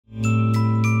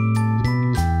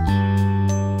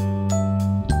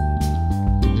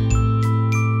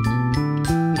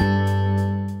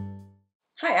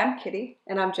Kitty.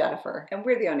 And I'm Jennifer. And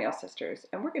we're the O'Neill sisters,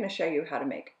 and we're going to show you how to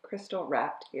make crystal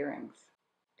wrapped earrings.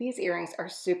 These earrings are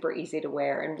super easy to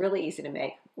wear and really easy to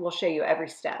make. We'll show you every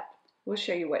step. We'll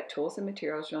show you what tools and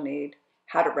materials you'll need,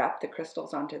 how to wrap the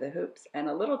crystals onto the hoops, and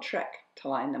a little trick to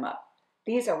line them up.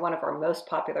 These are one of our most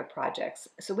popular projects,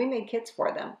 so we made kits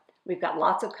for them. We've got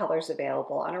lots of colors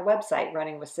available on our website,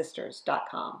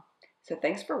 runningwithsisters.com. So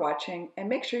thanks for watching, and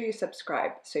make sure you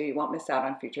subscribe so you won't miss out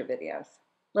on future videos.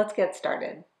 Let's get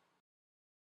started.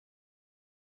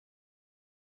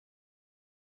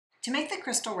 To make the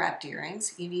crystal wrapped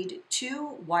earrings, you need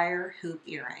 2 wire hoop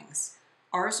earrings.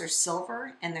 Ours are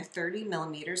silver and they're 30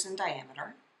 millimeters in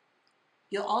diameter.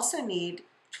 You'll also need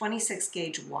 26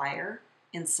 gauge wire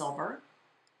in silver.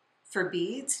 For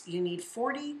beads, you need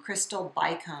 40 crystal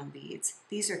bicone beads.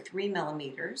 These are 3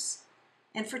 millimeters.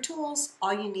 And for tools,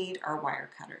 all you need are wire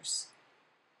cutters.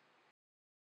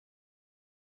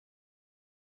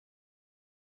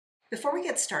 Before we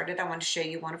get started, I want to show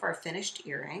you one of our finished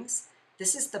earrings.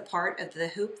 This is the part of the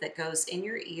hoop that goes in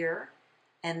your ear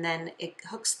and then it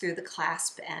hooks through the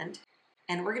clasp end.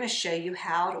 And we're going to show you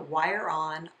how to wire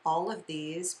on all of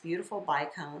these beautiful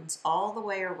bicones all the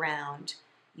way around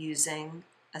using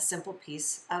a simple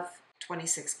piece of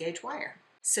 26 gauge wire.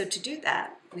 So to do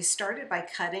that, we started by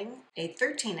cutting a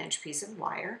 13-inch piece of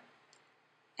wire,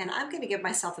 and I'm going to give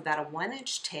myself about a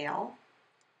 1-inch tail,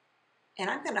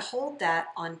 and I'm going to hold that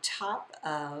on top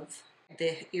of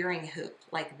the earring hoop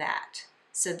like that.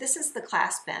 So this is the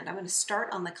clasp end. I'm going to start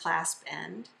on the clasp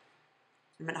end.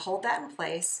 I'm going to hold that in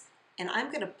place, and I'm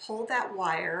going to pull that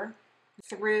wire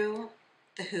through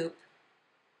the hoop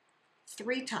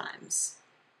 3 times.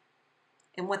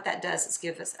 And what that does is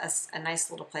give us a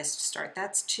nice little place to start.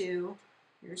 That's 2,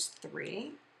 here's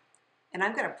 3. And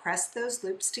I'm going to press those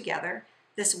loops together.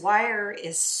 This wire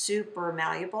is super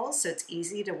malleable, so it's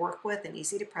easy to work with and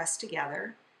easy to press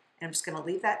together. And I'm just going to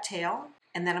leave that tail,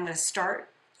 and then I'm going to start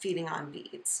feeding on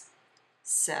beads.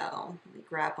 So let me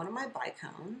grab one of my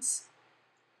bicones,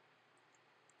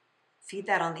 feed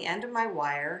that on the end of my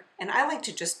wire, and I like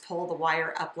to just pull the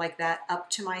wire up like that,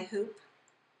 up to my hoop,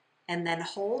 and then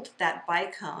hold that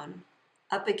bicone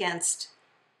up against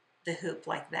the hoop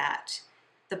like that.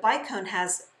 The bicone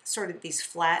has sort of these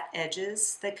flat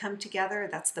edges that come together.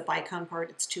 That's the bicone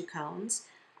part, it's 2 cones.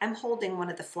 I'm holding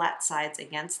one of the flat sides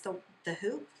against the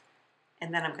hoop,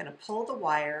 and then I'm going to pull the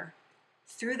wire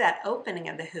through that opening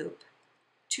of the hoop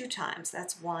 2 times.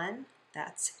 That's 1,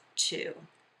 that's 2.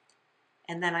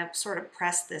 And then I sort of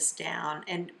press this down,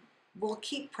 and we'll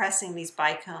keep pressing these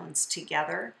bicones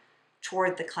together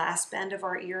toward the clasp end of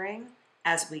our earring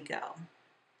as we go.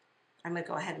 I'm going to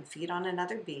go ahead and feed on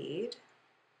another bead.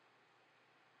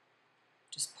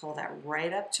 Just pull that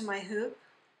right up to my hoop.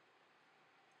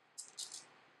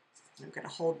 I'm going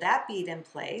to hold that bead in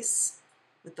place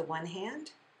with the one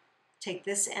hand, take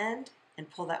this end and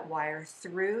pull that wire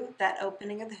through that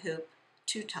opening of the hoop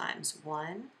 2 times.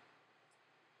 1,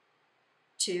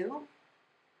 2,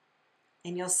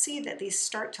 and you'll see that these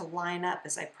start to line up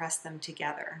as I press them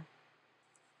together.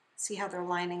 See how they're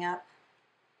lining up?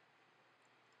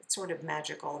 It's sort of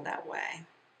magical that way.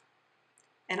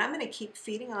 And I'm going to keep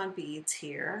feeding on beads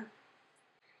here.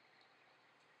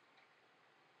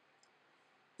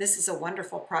 This is a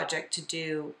wonderful project to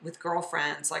do with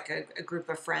girlfriends, like a group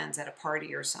of friends at a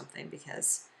party or something,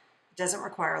 because it doesn't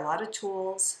require a lot of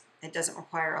tools. It doesn't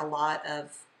require a lot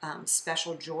of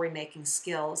special jewelry making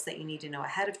skills that you need to know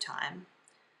ahead of time.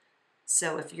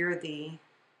 So if you're the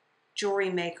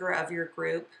jewelry maker of your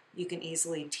group, you can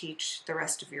easily teach the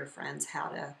rest of your friends how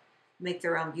to make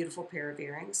their own beautiful pair of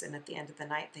earrings, and at the end of the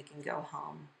night they can go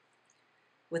home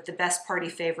with the best party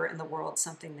favor in the world,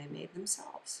 something they made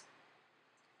themselves.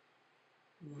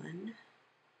 1,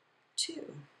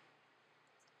 2.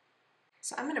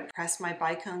 So I'm going to press my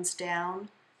bicones down.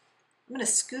 I'm going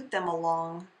to scoot them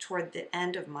along toward the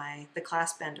end of the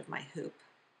clasp end of my hoop.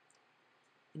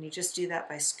 And you just do that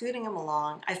by scooting them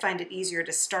along. I find it easier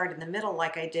to start in the middle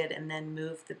like I did and then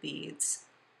move the beads.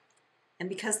 And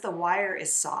because the wire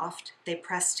is soft, they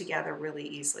press together really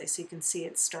easily. So you can see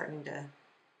it's starting to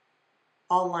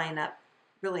all line up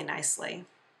really nicely.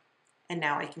 And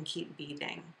now I can keep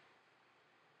beading.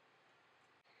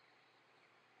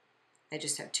 I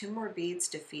just have 2 more beads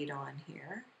to feed on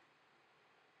here.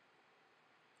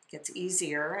 It gets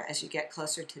easier as you get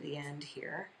closer to the end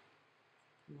here.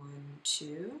 1,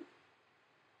 2.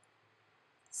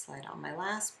 Slide on my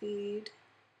last bead.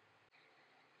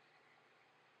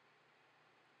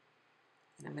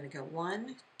 And I'm going to go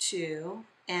 1, 2,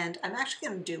 and I'm actually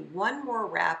going to do 1 more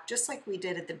wrap just like we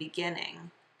did at the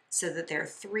beginning, so that there are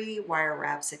 3 wire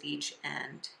wraps at each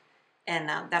end. And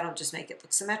that'll just make it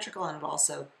look symmetrical, and it'll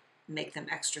also make them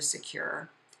extra secure.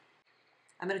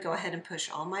 I'm going to go ahead and push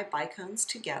all my bicones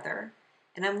together,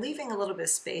 and I'm leaving a little bit of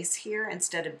space here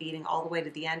instead of beading all the way to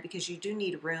the end because you do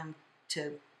need room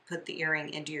to put the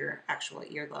earring into your actual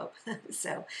earlobe.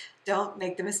 So don't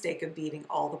make the mistake of beading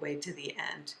all the way to the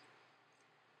end.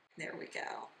 There we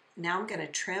go. Now I'm going to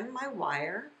trim my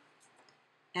wire,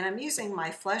 and I'm using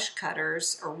my flush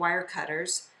cutters or wire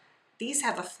cutters. These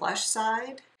have a flush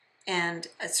side and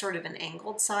a sort of an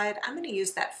angled side. I'm going to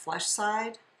use that flush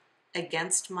side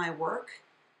against my work.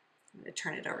 I'm going to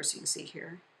turn it over so you can see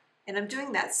here. And I'm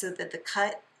doing that so that the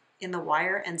cut in the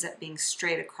wire ends up being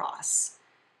straight across.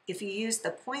 If you use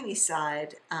the pointy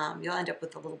side, you'll end up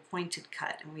with a little pointed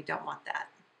cut, and we don't want that.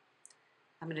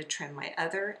 I'm going to trim my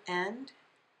other end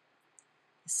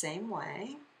the same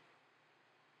way.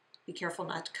 Be careful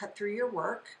not to cut through your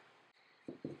work.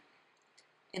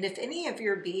 And if any of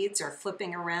your beads are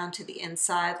flipping around to the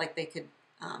inside, like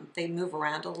they move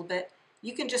around a little bit,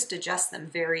 you can just adjust them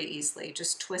very easily.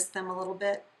 Just twist them a little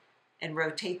bit and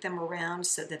rotate them around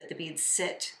so that the beads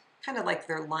sit kind of like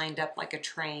they're lined up like a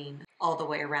train all the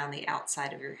way around the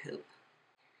outside of your hoop.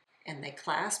 And they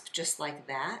clasp just like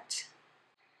that.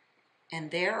 And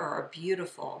there are our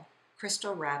beautiful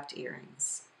crystal wrapped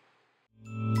earrings.